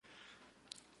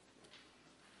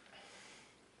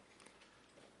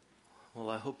Well,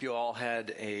 I hope you all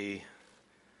had a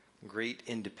great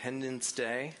Independence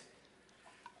Day.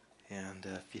 And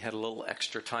if you had a little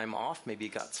extra time off, maybe you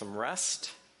got some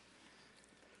rest.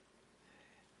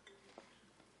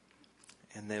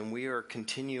 And then we are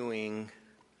continuing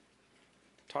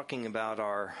talking about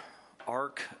our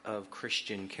arc of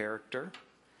Christian character.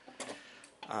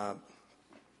 I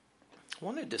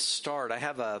wanted to start. I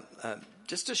have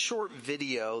just a short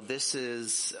video. This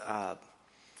is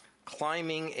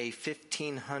climbing a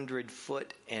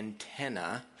 1,500-foot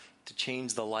antenna to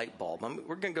change the light bulb.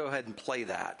 We're going to go ahead and play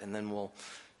that, and then we'll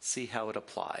see how it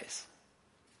applies.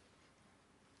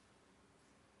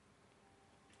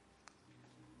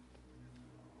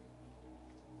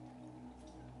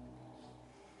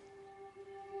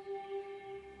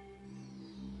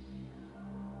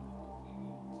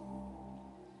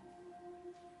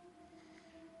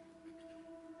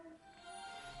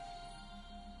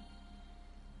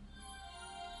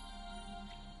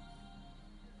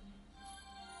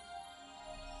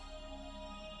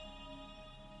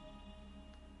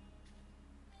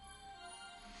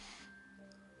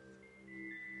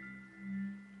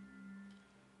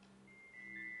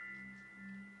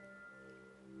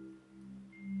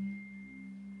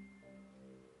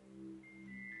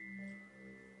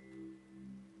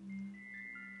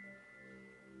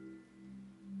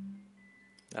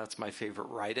 That's my favorite,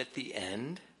 right at the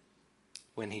end,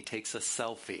 when he takes a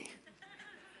selfie.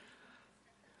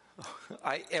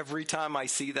 Every time I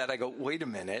see that, I go, wait a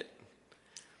minute.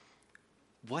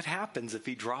 What happens if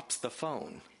he drops the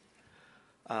phone?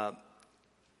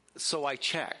 So I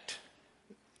checked.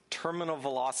 Terminal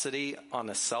velocity on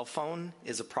a cell phone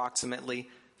is approximately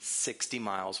 60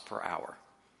 miles per hour.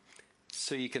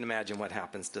 So you can imagine what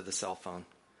happens to the cell phone.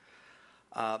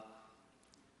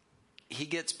 He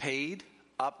gets paid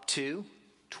up to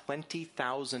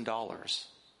 $20,000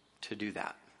 to do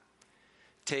that.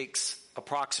 Takes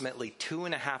approximately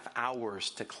 2.5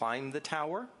 hours to climb the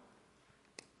tower,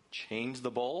 change the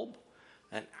bulb,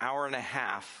 an hour and a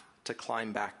half to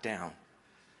climb back down.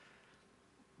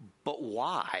 But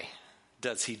why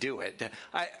does he do it?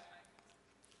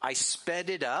 I sped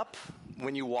it up.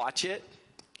 When you watch it,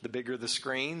 the bigger the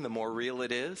screen, the more real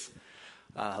it is.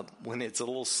 When it's a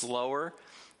little slower,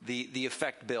 the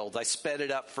effect builds. I sped it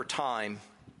up for time,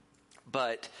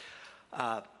 but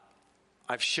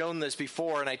I've shown this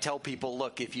before, and I tell people,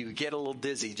 look, if you get a little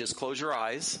dizzy, just close your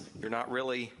eyes. You're not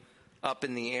really up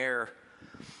in the air.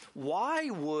 Why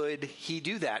would he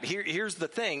do that? Here's the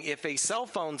thing. If a cell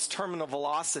phone's terminal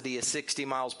velocity is 60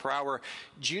 miles per hour,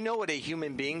 do you know what a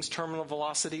human being's terminal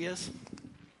velocity is?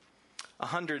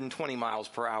 120 miles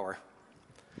per hour.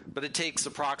 But it takes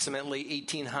approximately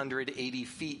 1,880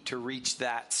 feet to reach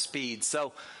that speed.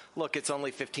 So, look, it's only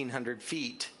 1,500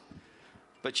 feet,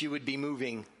 but you would be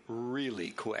moving really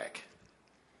quick.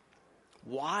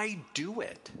 Why do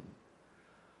it?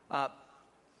 About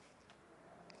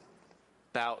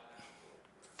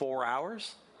 4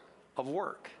 hours of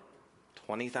work,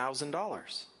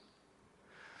 $20,000.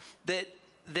 That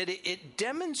it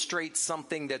demonstrates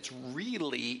something that's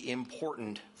really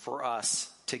important for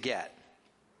us to get.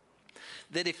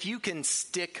 That if you can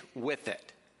stick with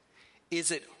it,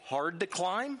 is it hard to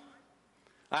climb?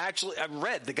 I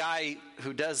read the guy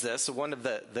who does this, one of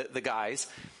the guys,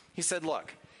 he said,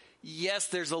 look, yes,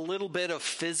 there's a little bit of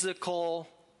physical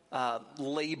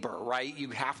labor, right?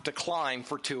 You have to climb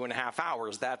for 2.5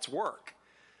 hours. That's work.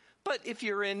 But if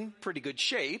you're in pretty good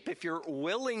shape, if you're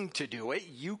willing to do it,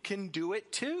 you can do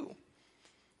it too.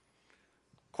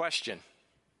 Question.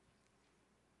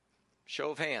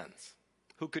 Show of hands.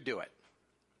 Who could do it?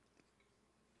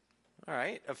 All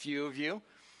right, a few of you.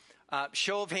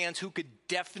 Show of hands, who could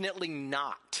definitely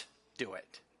not do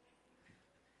it?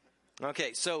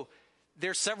 Okay, so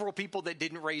there's several people that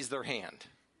didn't raise their hand.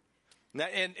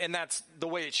 And that's the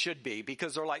way it should be,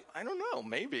 because they're like, I don't know,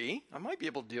 maybe. I might be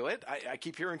able to do it. I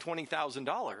keep hearing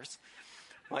 $20,000.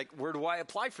 Like, where do I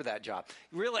apply for that job?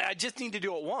 Really, I just need to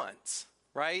do it once,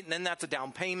 right? And then that's a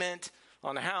down payment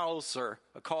on a house or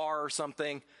a car or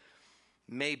something.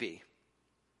 Maybe.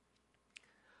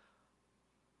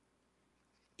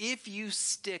 If you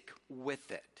stick with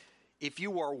it, if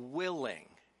you are willing,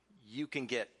 you can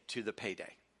get to the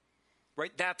payday,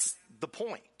 right? That's the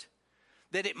point.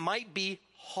 That it might be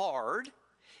hard,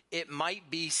 it might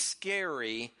be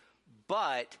scary,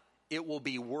 but it will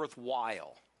be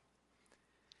worthwhile.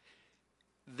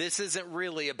 This isn't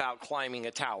really about climbing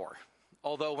a tower.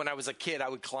 Although when I was a kid, I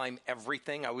would climb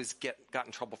everything. I always got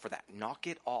in trouble for that. Knock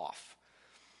it off.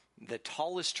 The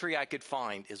tallest tree I could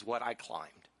find is what I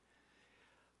climbed.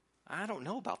 I don't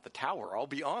know about the tower, I'll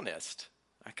be honest.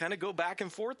 I kind of go back and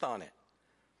forth on it.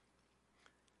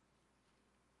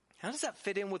 How does that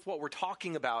fit in with what we're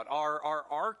talking about? Our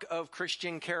arc of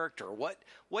Christian character.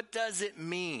 What does it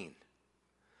mean?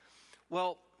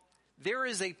 Well, there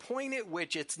is a point at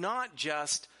which it's not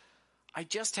just, I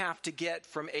just have to get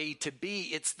from A to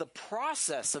B. It's the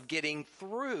process of getting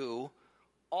through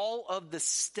all of the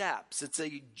steps. It's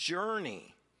a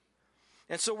journey.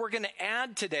 And so we're going to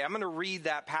add today, I'm going to read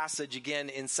that passage again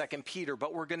in 2 Peter,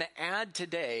 but we're going to add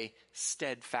today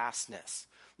steadfastness.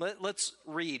 Let's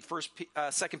read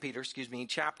 2 Peter,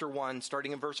 chapter 1,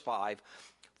 starting in verse 5.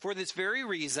 For this very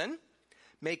reason,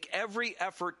 make every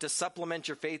effort to supplement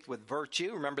your faith with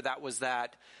virtue. Remember, that was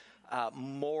that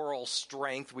moral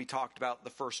strength we talked about the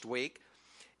first week.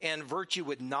 And virtue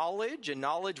with knowledge, and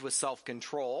knowledge with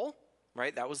self-control.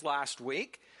 Right? That was last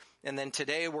week. And then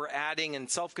today we're adding in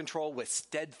self-control with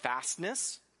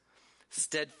steadfastness.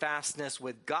 Steadfastness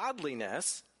with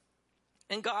godliness.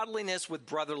 And godliness with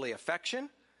brotherly affection.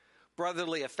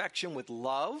 Brotherly affection with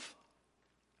love.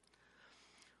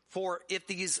 For if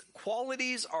these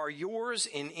qualities are yours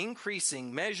in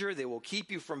increasing measure, they will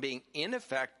keep you from being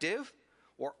ineffective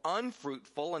or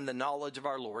unfruitful in the knowledge of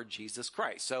our Lord Jesus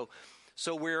Christ.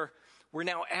 So we're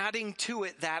now adding to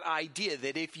it that idea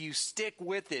that if you stick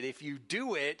with it, if you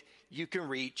do it, you can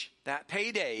reach that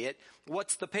payday.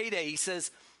 What's the payday? He says,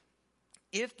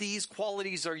 if these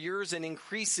qualities are yours in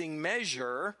increasing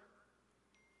measure,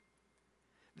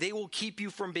 they will keep you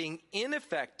from being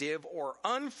ineffective or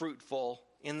unfruitful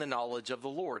in the knowledge of the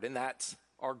Lord. And that's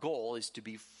our goal, is to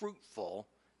be fruitful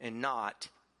and not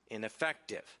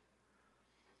ineffective.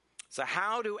 So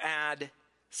how to add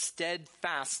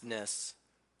steadfastness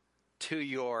to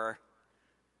your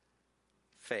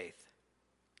faith?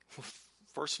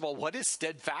 First of all, what is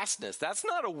steadfastness? That's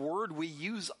not a word we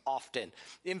use often.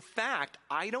 In fact,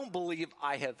 I don't believe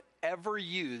I have ever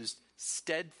used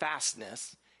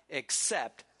steadfastness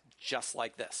except just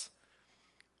like this.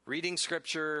 Reading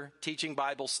scripture, teaching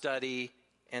Bible study,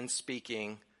 and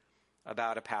speaking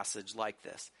about a passage like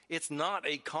this. It's not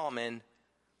a common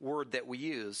word that we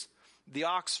use. The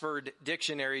Oxford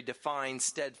Dictionary defines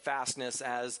steadfastness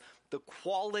as the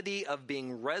quality of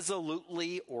being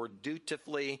resolutely or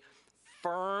dutifully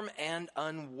firm and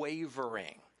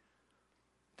unwavering.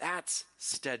 That's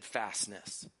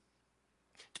steadfastness.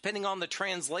 Depending on the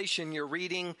translation you're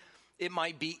reading, it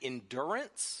might be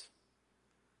endurance,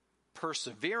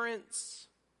 perseverance,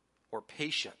 or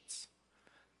patience.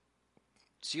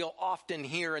 So you'll often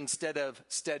hear, instead of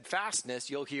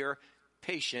steadfastness, you'll hear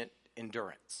patient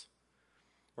endurance.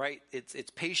 Right?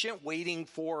 It's patient, waiting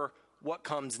for what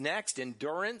comes next.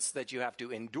 Endurance, that you have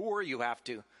to endure, you have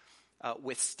to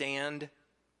withstand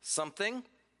something.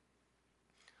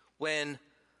 When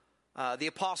the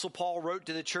Apostle Paul wrote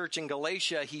to the church in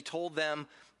Galatia, he told them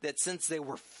that since they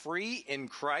were free in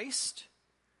Christ,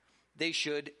 they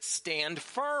should stand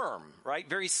firm, right?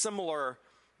 Very similar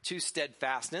to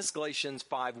steadfastness. Galatians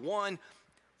 5:1,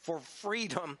 for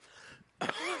freedom,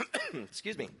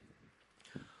 excuse me,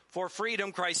 for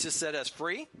freedom Christ has set us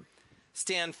free.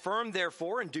 Stand firm,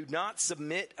 therefore, and do not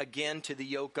submit again to the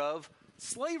yoke of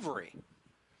slavery.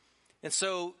 And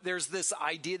so there's this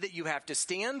idea that you have to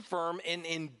stand firm and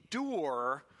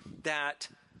endure that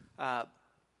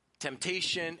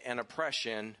temptation and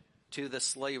oppression to the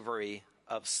slavery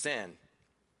of sin.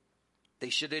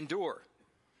 They should endure.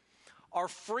 Our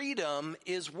freedom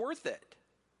is worth it.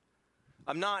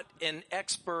 I'm not an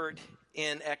expert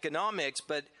in economics,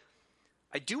 but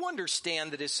I do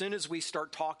understand that as soon as we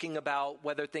start talking about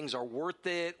whether things are worth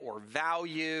it or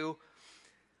value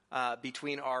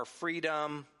between our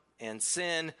freedom and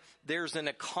sin, there's an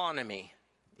economy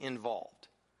involved.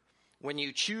 When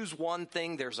you choose one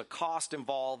thing, there's a cost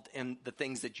involved in the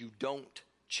things that you don't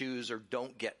choose or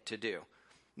don't get to do.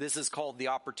 This is called the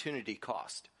opportunity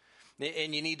cost.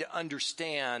 And you need to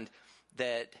understand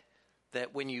that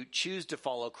when you choose to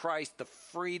follow Christ, the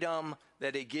freedom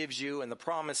that it gives you and the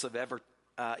promise of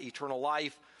eternal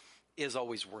life is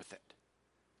always worth it.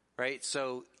 Right?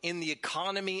 So in the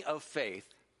economy of faith,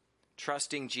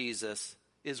 trusting Jesus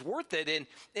is worth it,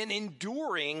 and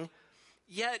enduring,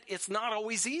 yet it's not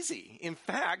always easy. In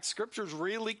fact, Scripture's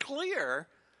really clear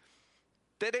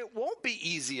that it won't be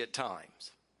easy at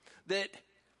times. That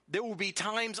there will be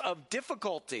times of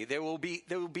difficulty. There will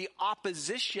be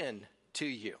opposition to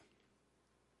you.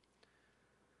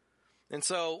 And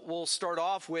so we'll start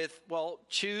off with,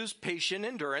 choose patient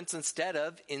endurance instead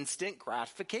of instant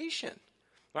gratification.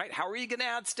 Right? How are you going to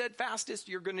add steadfastness?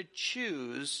 You're going to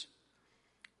choose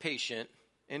patient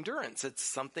endurance. It's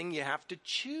something you have to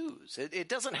choose. It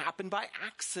doesn't happen by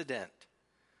accident.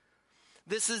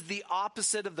 This is the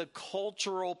opposite of the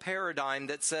cultural paradigm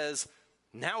that says,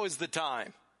 now is the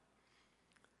time.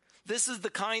 This is the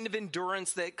kind of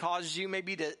endurance that causes you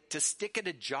maybe to stick at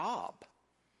a job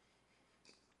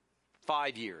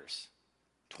 5 years,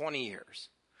 20 years,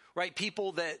 right?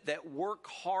 People that work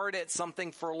hard at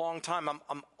something for a long time.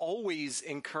 I'm always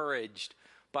encouraged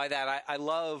by that. I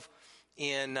love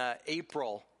in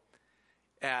April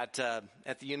at the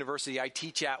university I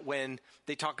teach at, when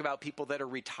they talk about people that are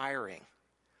retiring.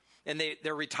 And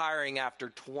they're retiring after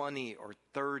 20 or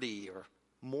 30 or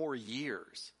more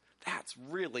years. That's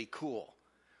really cool,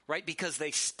 right? Because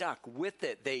they stuck with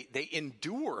it. They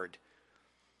endured.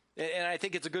 And I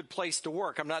think it's a good place to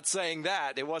work. I'm not saying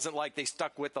that. It wasn't like they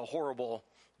stuck with a horrible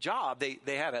job.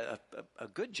 They had a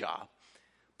good job.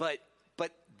 But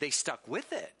they stuck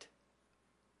with it.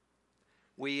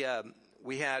 We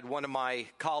had one of my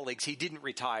colleagues, he didn't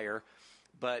retire,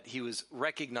 but he was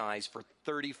recognized for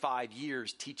 35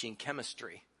 years teaching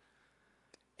chemistry.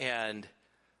 And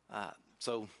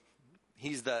so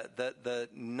he's the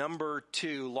number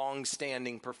 2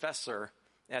 long-standing professor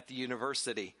at the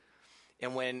university.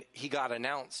 And when he got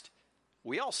announced,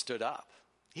 we all stood up.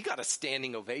 He got a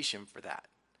standing ovation for that,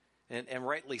 and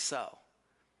rightly so,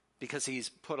 because he's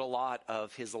put a lot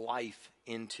of his life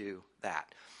into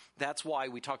that. That's why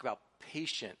we talk about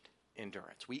patient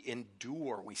endurance. We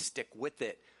endure, we stick with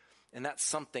it, and that's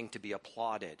something to be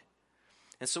applauded.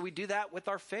 And so we do that with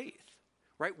our faith,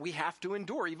 right? We have to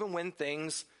endure even when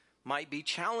things might be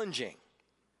challenging.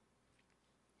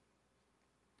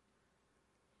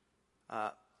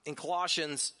 In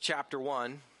Colossians chapter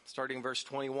 1, starting verse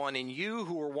 21, "And you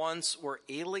who were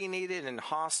alienated and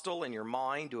hostile in your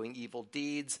mind, doing evil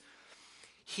deeds,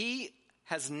 he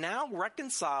has now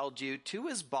reconciled you to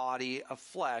his body of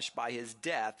flesh by his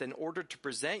death, in order to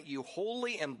present you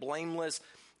holy and blameless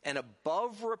and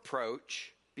above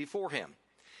reproach before him,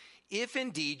 if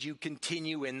indeed you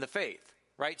continue in the faith."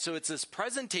 Right? So it's this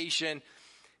presentation.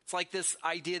 It's like this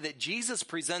idea that Jesus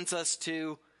presents us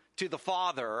to the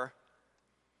Father.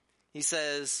 He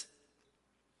says,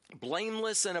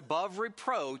 blameless and above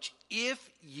reproach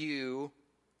if you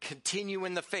continue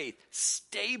in the faith.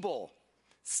 Stable,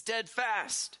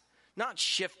 steadfast, not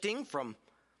shifting from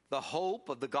the hope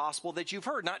of the gospel that you've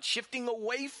heard, not shifting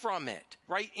away from it,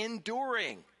 right?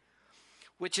 Enduring,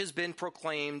 which has been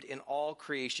proclaimed in all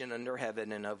creation under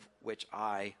heaven, and of which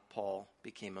I, Paul,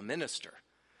 became a minister.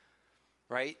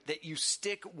 Right? That you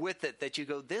stick with it, that you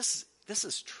go, this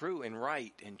is true and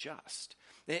right and just.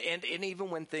 And even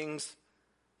when things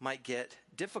might get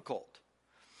difficult.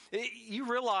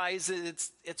 You realize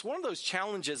it's one of those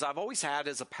challenges I've always had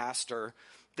as a pastor,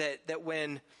 that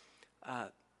when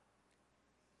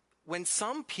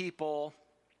some people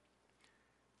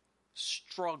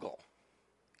struggle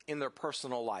in their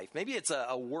personal life, maybe it's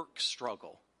a work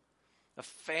struggle, a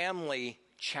family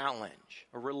challenge,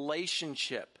 a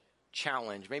relationship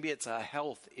challenge, maybe it's a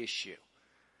health issue.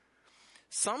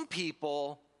 Some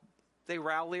people, they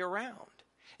rally around,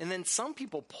 and then some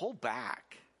people pull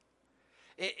back.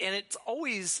 And it's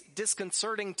always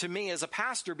disconcerting to me as a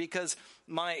pastor, because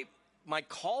my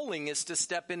calling is to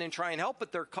step in and try and help,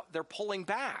 but they're pulling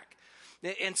back.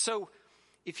 And so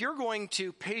if you're going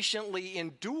to patiently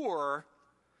endure,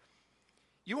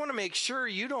 you want to make sure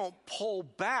you don't pull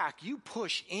back. You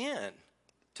push in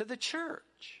to the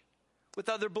church with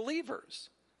other believers.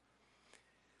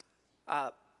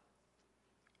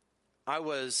 I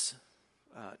was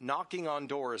knocking on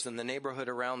doors in the neighborhood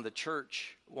around the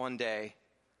church one day,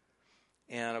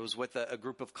 and I was with a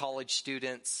group of college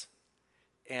students,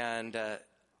 and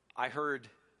I heard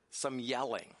some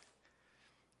yelling.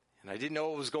 And I didn't know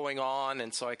what was going on,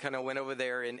 and so I kind of went over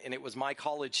there, and it was my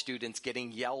college students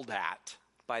getting yelled at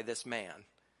by this man.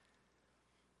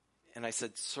 And I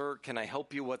said, "Sir, can I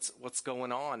help you? What's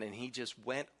going on?" And he just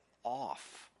went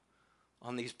off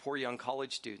on these poor young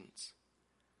college students.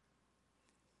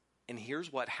 And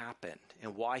here's what happened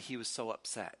and why he was so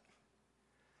upset.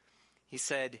 He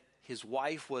said his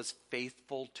wife was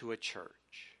faithful to a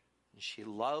church, and she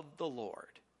loved the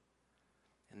Lord.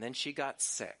 And then she got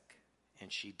sick,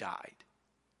 and she died.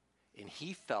 And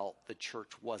he felt the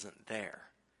church wasn't there.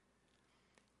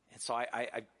 And so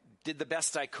I did the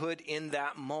best I could in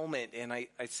that moment. And I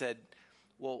said,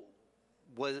 "Well,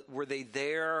 were they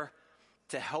there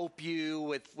to help you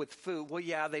with food?" "Well,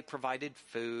 yeah, they provided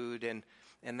food and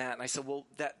that." And I said, "Well,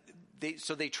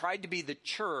 so they tried to be the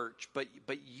church, but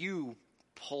you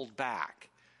pulled back."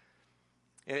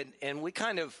 And we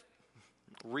kind of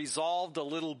resolved a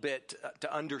little bit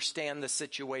to understand the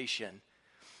situation.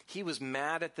 He was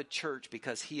mad at the church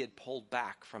because he had pulled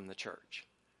back from the church.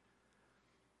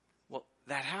 Well,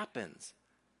 that happens.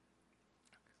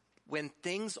 When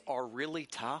things are really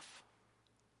tough,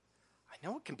 I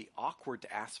know it can be awkward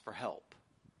to ask for help,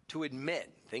 to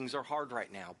admit things are hard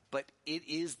right now, but it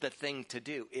is the thing to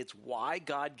do. It's why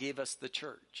God gave us the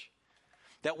church,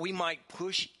 that we might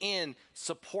push in,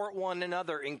 support one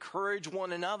another, encourage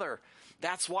one another.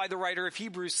 That's why the writer of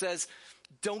Hebrews says,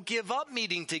 don't give up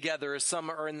meeting together as some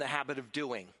are in the habit of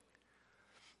doing,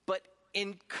 but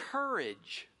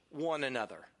encourage one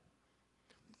another.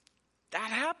 That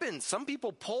happens. Some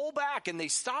people pull back and they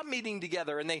stop meeting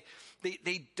together and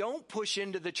they don't push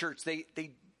into the church.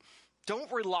 They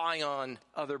don't rely on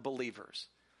other believers.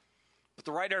 But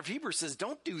the writer of Hebrews says,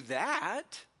 don't do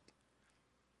that.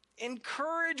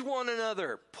 Encourage one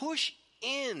another. Push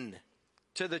in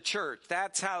to the church.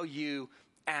 That's how you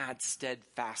add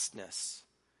steadfastness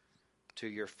to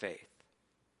your faith.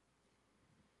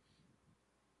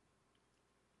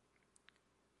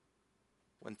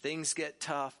 When things get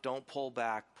tough, don't pull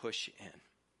back, push in.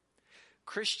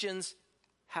 Christians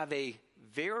have a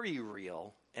very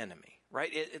real enemy,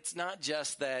 right? It's not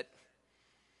just that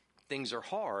things are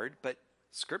hard, but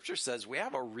Scripture says we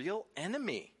have a real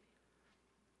enemy.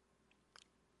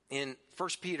 In 1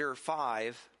 Peter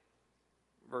 5,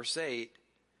 verse 8,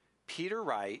 Peter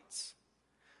writes,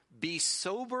 be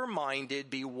sober-minded,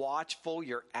 be watchful.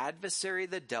 Your adversary,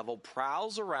 the devil,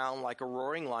 prowls around like a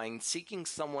roaring lion, seeking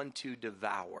someone to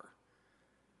devour.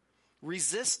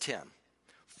 Resist him,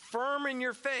 firm in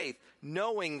your faith,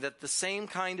 knowing that the same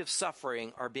kind of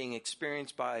suffering are being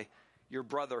experienced by your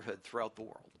brotherhood throughout the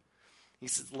world. He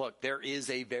says, look, there is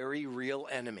a very real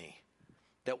enemy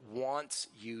that wants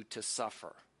you to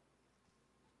suffer.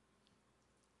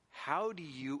 How do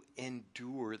you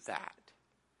endure that?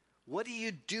 What do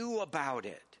you do about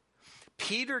it?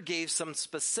 Peter gave some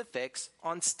specifics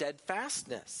on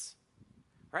steadfastness,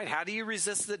 right? How do you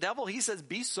resist the devil? He says,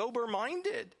 be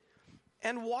sober-minded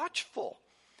and watchful.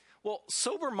 Well,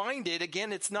 sober-minded,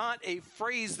 again, it's not a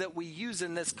phrase that we use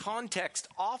in this context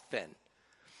often,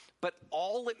 but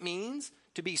all it means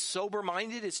to be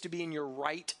sober-minded is to be in your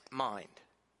right mind,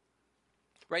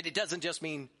 right? It doesn't just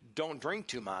mean don't drink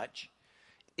too much.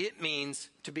 It means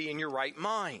to be in your right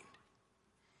mind.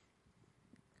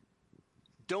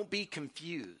 Don't be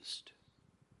confused.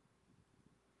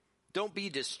 Don't be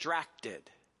distracted.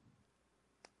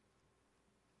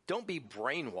 Don't be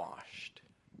brainwashed.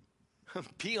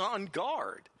 Be on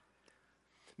guard.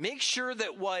 Make sure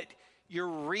that what you're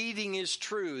reading is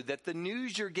true, that the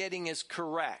news you're getting is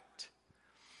correct,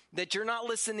 that you're not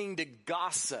listening to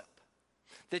gossip,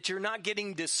 that you're not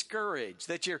getting discouraged,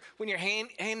 that when you're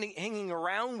hanging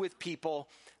around with people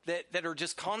that are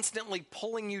just constantly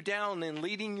pulling you down and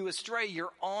leading you astray,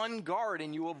 you're on guard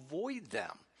and you avoid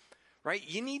them, right?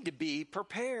 You need to be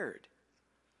prepared.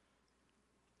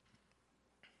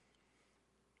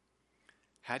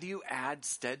 How do you add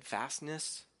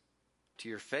steadfastness to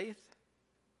your faith?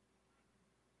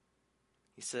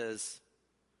 He says,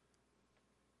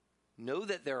 know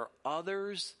that there are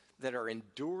others that are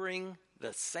enduring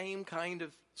the same kind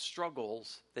of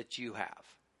struggles that you have.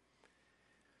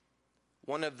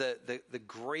 One of the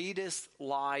greatest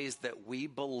lies that we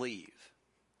believe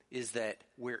is that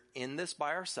we're in this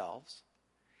by ourselves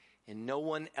and no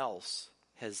one else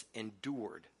has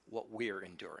endured what we're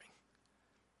enduring.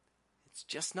 It's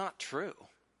just not true.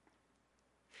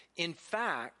 In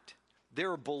fact,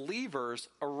 there are believers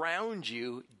around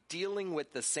you dealing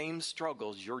with the same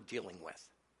struggles you're dealing with.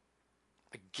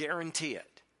 I guarantee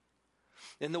it.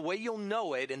 And the way you'll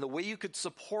know it and the way you could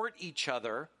support each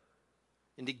other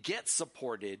and to get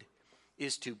supported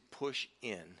is to push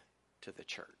in to the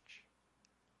church.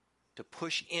 To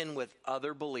push in with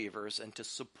other believers and to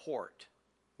support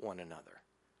one another.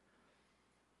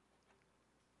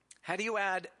 How do you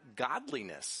add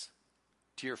godliness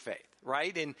to your faith,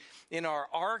 right? In our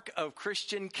arc of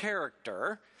Christian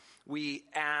character, we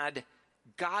add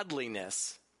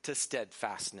godliness to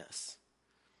steadfastness.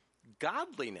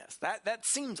 Godliness, that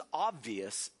seems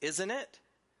obvious, isn't it?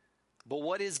 But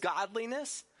what is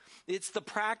godliness? It's the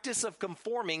practice of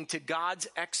conforming to God's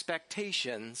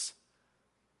expectations.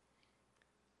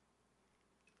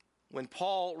 When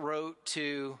Paul wrote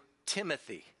to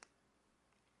Timothy,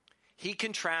 he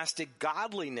contrasted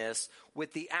godliness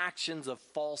with the actions of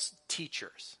false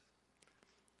teachers.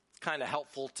 It's kind of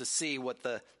helpful to see what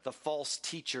the false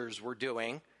teachers were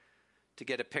doing to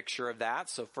get a picture of that.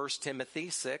 So 1 Timothy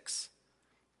 6,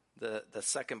 the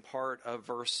second part of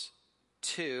verse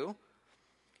 2,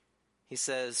 he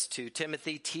says to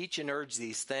Timothy, teach and urge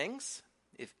these things.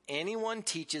 If anyone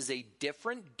teaches a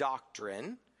different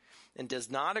doctrine and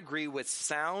does not agree with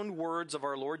sound words of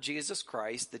our Lord Jesus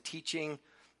Christ, the teaching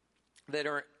that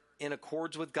are in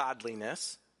accords with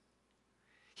godliness,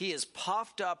 He is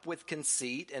puffed up with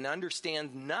conceit and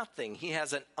understands nothing. He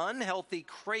has an unhealthy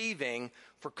craving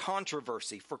for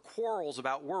controversy, for quarrels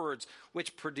about words,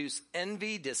 which produce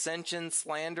envy, dissension,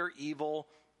 slander, evil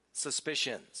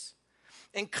suspicions,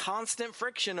 and constant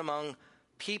friction among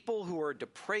people who are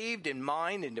depraved in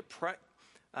mind and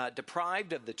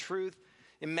deprived of the truth,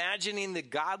 imagining that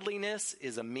godliness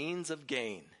is a means of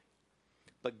gain.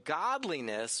 But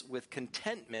godliness with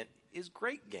contentment is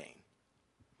great gain.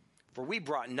 For we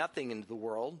brought nothing into the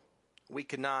world. We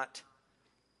could not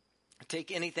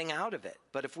take anything out of it.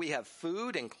 But if we have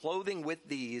food and clothing with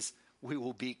these, we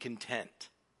will be content.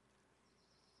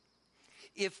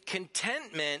 If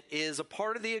contentment is a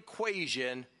part of the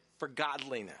equation for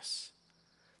godliness,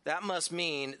 that must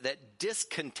mean that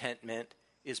discontentment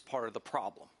is part of the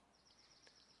problem.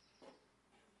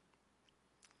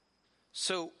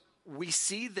 So we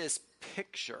see this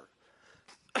picture.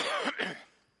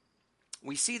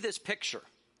 We see this picture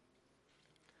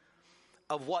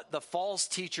of what the false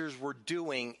teachers were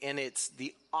doing, and it's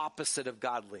the opposite of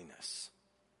godliness.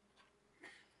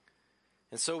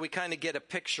 And so we kind of get a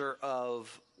picture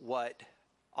of what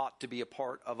ought to be a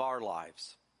part of our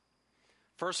lives.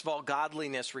 First of all,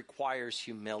 godliness requires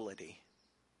humility.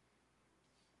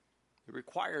 It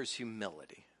requires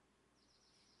humility.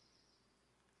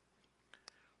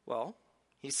 Well,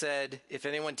 he said, if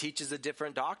anyone teaches a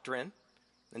different doctrine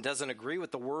and doesn't agree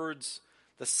with the words,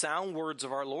 the sound words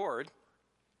of our Lord,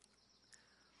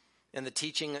 and the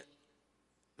teaching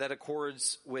that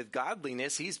accords with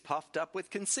godliness, he's puffed up with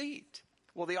conceit.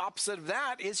 Well, the opposite of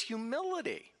that is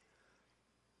humility.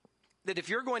 That if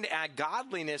you're going to add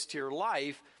godliness to your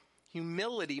life,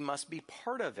 humility must be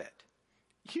part of it.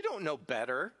 You don't know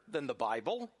better than the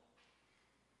Bible.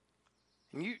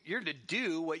 And you're to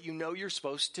do what you know you're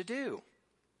supposed to do.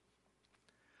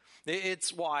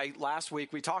 It's why last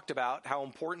week we talked about how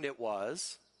important it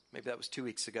was, maybe that was 2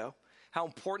 weeks ago, how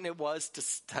important it was to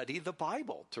study the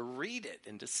Bible, to read it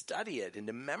and to study it and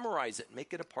to memorize it and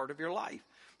make it a part of your life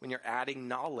when you're adding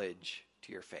knowledge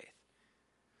to your faith.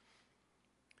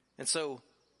 And so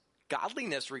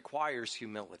godliness requires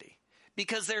humility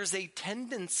because there's a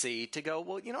tendency to go,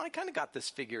 well, I kind of got this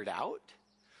figured out.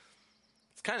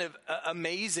 It's kind of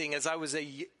amazing. As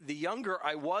the younger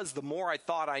I was, the more I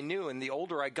thought I knew, and the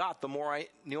older I got, the more I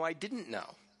knew I didn't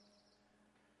know.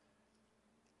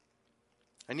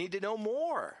 I need to know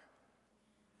more.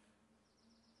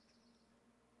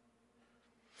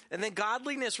 And then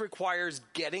godliness requires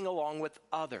getting along with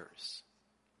others.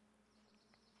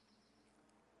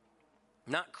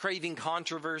 Not craving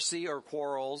controversy or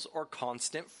quarrels or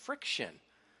constant friction.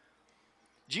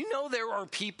 Do you know there are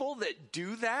people that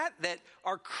do that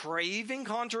are craving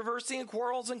controversy and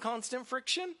quarrels and constant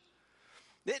friction?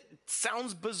 It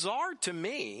sounds bizarre to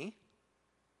me,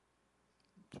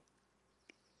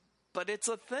 but it's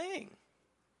a thing.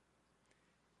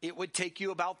 It would take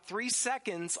you about 3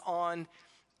 seconds on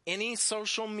any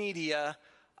social media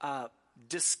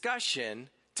discussion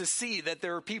to see that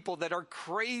there are people that are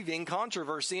craving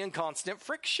controversy and constant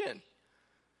friction.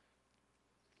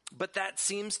 But that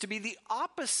seems to be the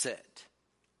opposite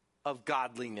of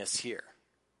godliness here,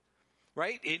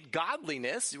 right?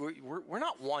 Godliness, we're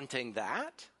not wanting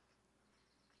that.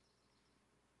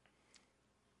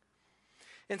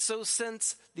 And so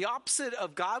since the opposite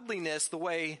of godliness, the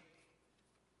way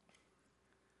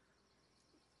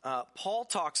Paul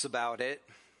talks about it,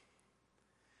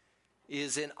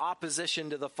 is in opposition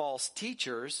to the false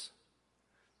teachers,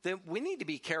 then we need to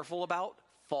be careful about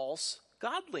false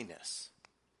godliness.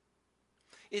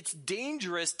 It's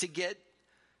dangerous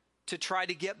to try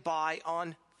to get by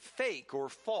on fake or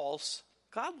false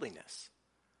godliness.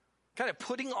 Kind of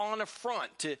putting on a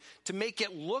front to make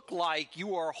it look like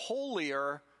you are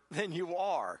holier than you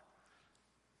are.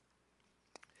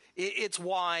 It's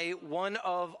why one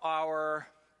of our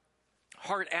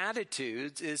heart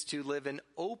attitudes is to live an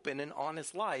open and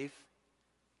honest life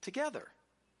together.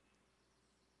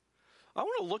 I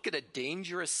want to look at a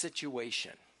dangerous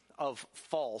situation of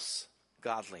false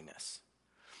godliness.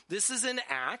 This is in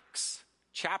Acts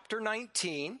chapter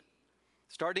 19,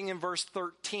 starting in verse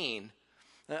 13.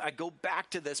 I go back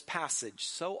to this passage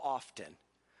so often.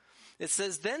 It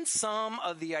says, then some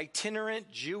of the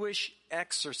itinerant Jewish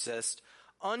exorcists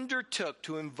undertook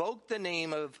to invoke the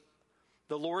name of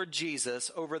the Lord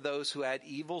Jesus over those who had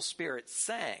evil spirits,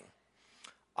 saying,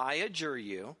 I adjure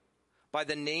you by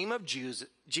the name of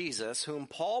Jesus, whom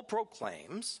Paul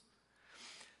proclaims,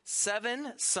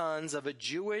 7 sons of a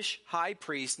Jewish high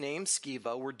priest named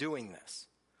Sceva were doing this.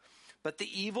 But the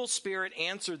evil spirit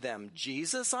answered them,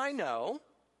 Jesus I know,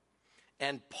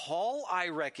 and Paul I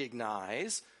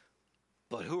recognize,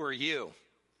 but who are you?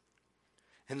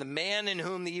 And the man in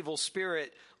whom the evil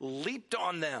spirit leaped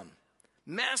on them,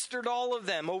 mastered all of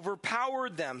them,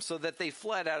 overpowered them, so that they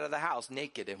fled out of the house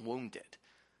naked and wounded.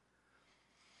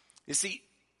 You see,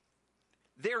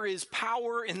 there is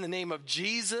power in the name of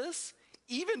Jesus.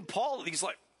 Even Paul, he's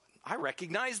like, I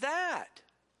recognize that.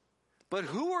 But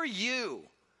who are you?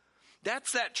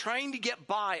 That's that trying to get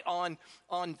by on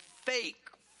fake,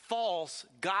 false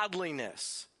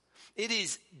godliness. It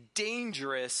is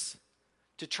dangerous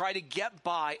to try to get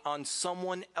by on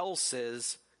someone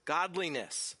else's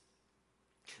godliness.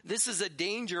 This is a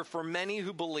danger for many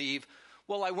who believe,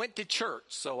 well, I went to church,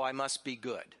 so I must be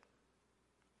good.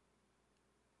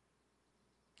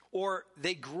 Or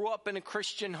they grew up in a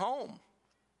Christian home.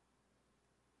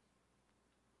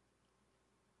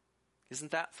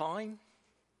 Isn't that fine?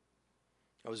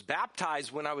 I was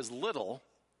baptized when I was little.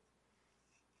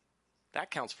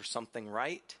 That counts for something,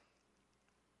 right?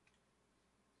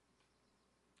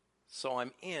 So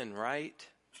I'm in, right?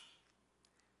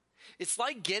 It's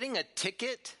like getting a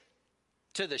ticket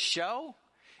to the show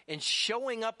and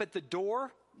showing up at the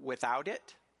door without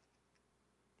it.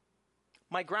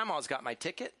 My grandma's got my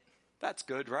ticket. That's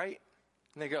good, right?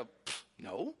 And they go,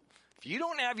 no. If you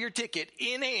don't have your ticket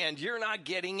in hand, you're not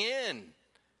getting in.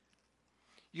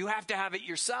 You have to have it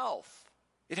yourself.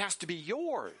 It has to be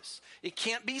yours. It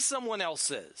can't be someone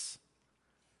else's.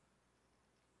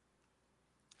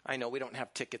 I know we don't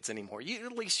have tickets anymore. You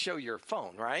at least show your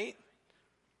phone, right?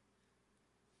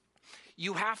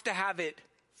 You have to have it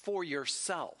for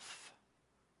yourself.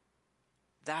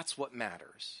 That's what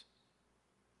matters.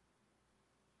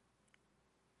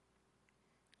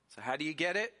 So how do you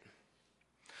get it?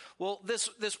 Well, this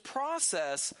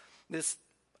process, this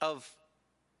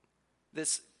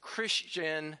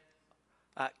Christian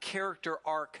character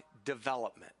arc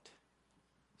development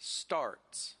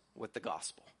starts with the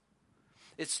gospel.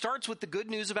 It starts with the good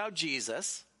news about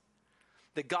Jesus,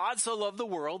 that God so loved the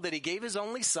world that he gave his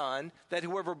only son, that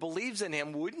whoever believes in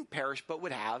him wouldn't perish but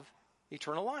would have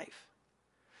eternal life.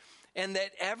 And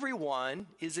that everyone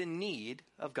is in need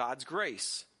of God's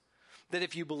grace. That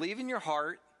if you believe in your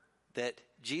heart that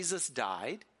Jesus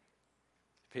died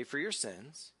to pay for your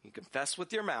sins, you confess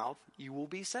with your mouth, you will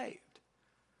be saved.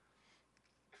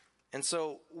 And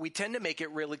so we tend to make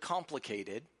it really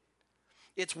complicated.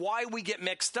 It's why we get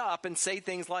mixed up and say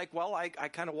things like, well, I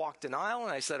kind of walked an aisle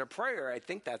and I said a prayer. I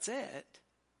think that's it.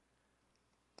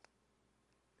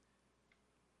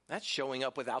 That's showing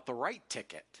up without the right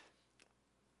ticket.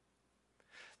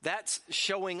 That's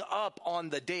showing up on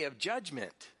the day of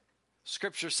judgment.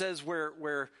 Scripture says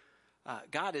where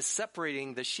God is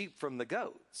separating the sheep from the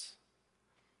goats.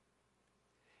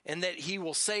 And that he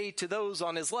will say to those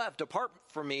on his left, depart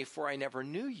from me, for I never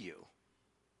knew you.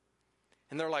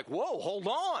 And they're like, whoa, hold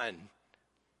on.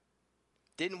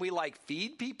 Didn't we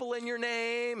feed people in your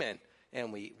name?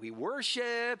 And we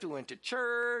worshiped, we went to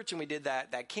church, and we did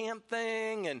that camp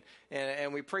thing,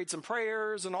 and we prayed some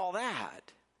prayers and all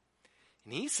that.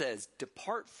 And he says,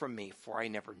 depart from me, for I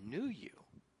never knew you.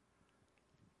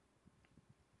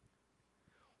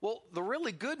 Well, the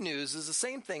really good news is the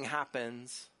same thing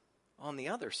happens on the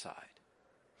other side.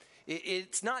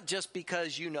 It's not just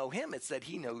because you know him, it's that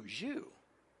he knows you.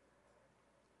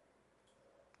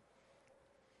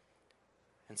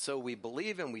 And so we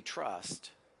believe and we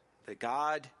trust that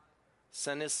God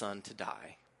sent his son to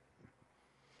die.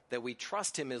 That we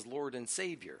trust him as Lord and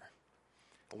Savior.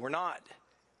 We're not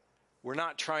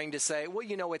trying to say,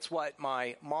 well, it's what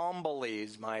my mom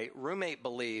believes, my roommate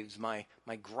believes, my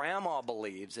grandma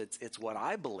believes. It's what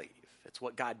I believe. It's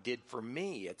what God did for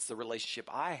me. It's the relationship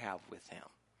I have with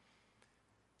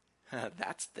him.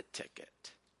 That's the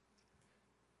ticket.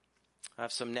 I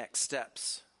have some next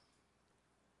steps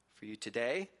for you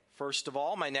today. First of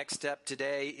all, my next step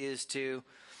today is to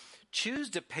choose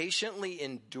to patiently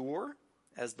endure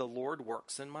as the Lord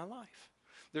works in my life.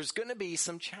 There's going to be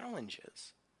some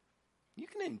challenges. You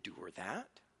can endure that.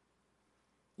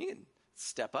 You can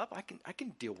step up. I can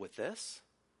deal with this.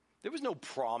 There was no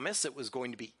promise it was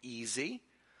going to be easy.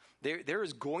 There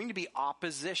is going to be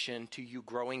opposition to you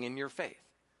growing in your faith.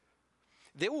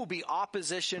 There will be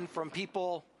opposition from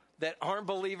people that aren't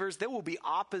believers. There will be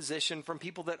opposition from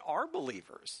people that are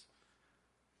believers,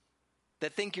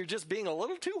 that think you're just being a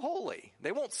little too holy.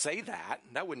 They won't say that.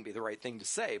 That wouldn't be the right thing to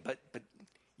say, but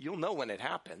you'll know when it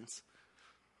happens.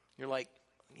 You're like,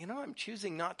 I'm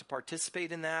choosing not to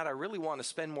participate in that. I really want to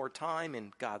spend more time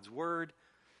in God's Word.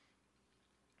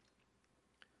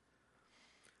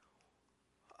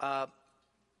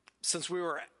 Since we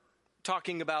were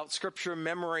talking about Scripture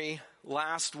memory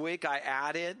last week, I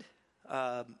added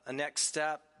a next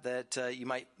step that you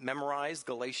might memorize,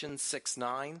 Galatians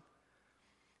 6:9.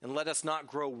 And let us not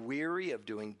grow weary of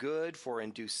doing good, for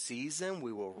in due season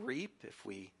we will reap if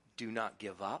we do not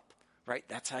give up. Right?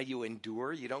 That's how you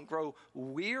endure. You don't grow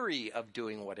weary of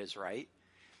doing what is right.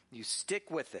 You stick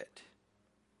with it.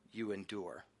 You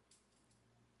endure.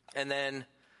 And then,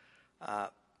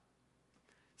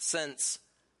 since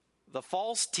the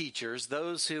false teachers,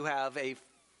 those who have a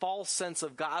false sense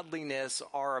of godliness,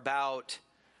 are about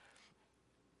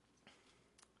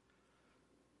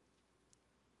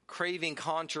craving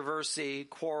controversy,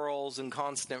 quarrels, and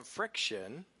constant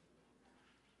friction,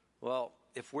 well,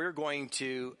 if we're going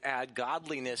to add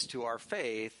godliness to our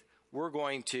faith, we're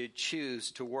going to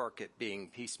choose to work at being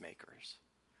peacemakers.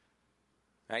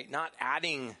 Right? Not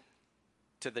adding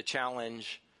to the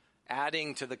challenge,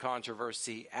 adding to the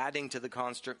controversy, adding to the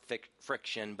constant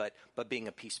friction, but being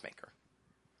a peacemaker.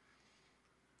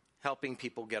 Helping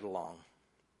people get along.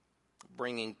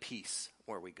 Bringing peace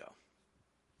where we go.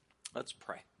 Let's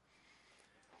pray.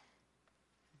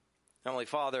 Heavenly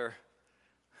Father,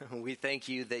 we thank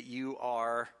you that you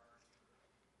are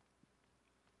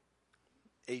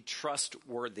a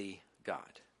trustworthy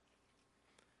God.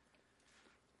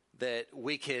 That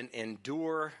we can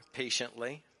endure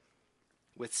patiently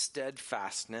with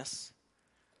steadfastness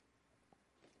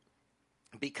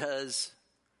because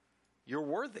you're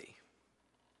worthy.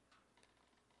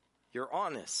 You're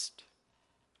honest.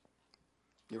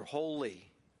 You're holy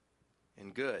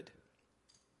and good.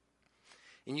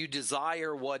 And you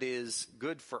desire what is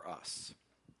good for us.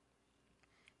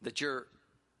 That you're,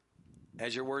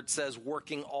 as your word says,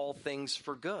 working all things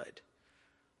for good.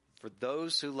 For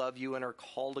those who love you and are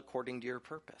called according to your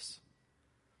purpose.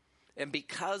 And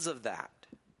because of that,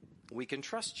 we can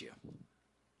trust you.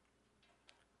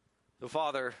 So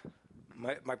Father,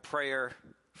 my prayer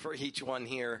for each one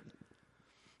here,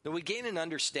 that we gain an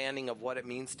understanding of what it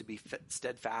means to be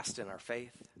steadfast in our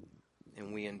faith,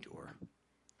 and we endure.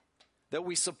 That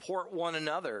we support one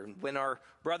another. When our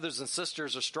brothers and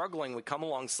sisters are struggling, we come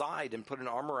alongside and put an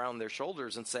arm around their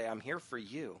shoulders and say, I'm here for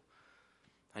you.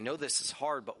 I know this is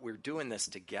hard, but we're doing this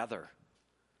together.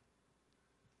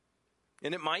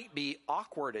 And it might be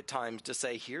awkward at times to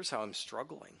say, here's how I'm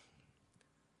struggling.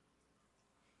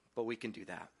 But we can do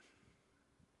that.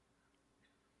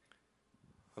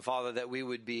 Father, that we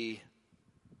would be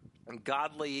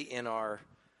godly in our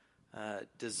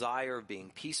desire of being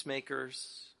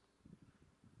peacemakers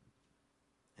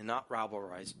and not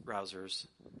rabble-rousers.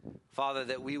 Father,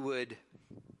 that we would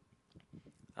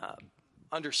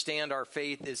understand our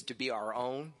faith is to be our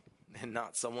own and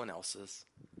not someone else's.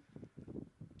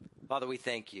 Father, we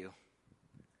thank you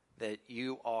that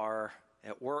you are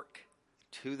at work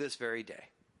to this very day.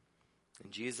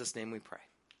 In Jesus' name we pray.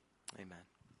 Amen.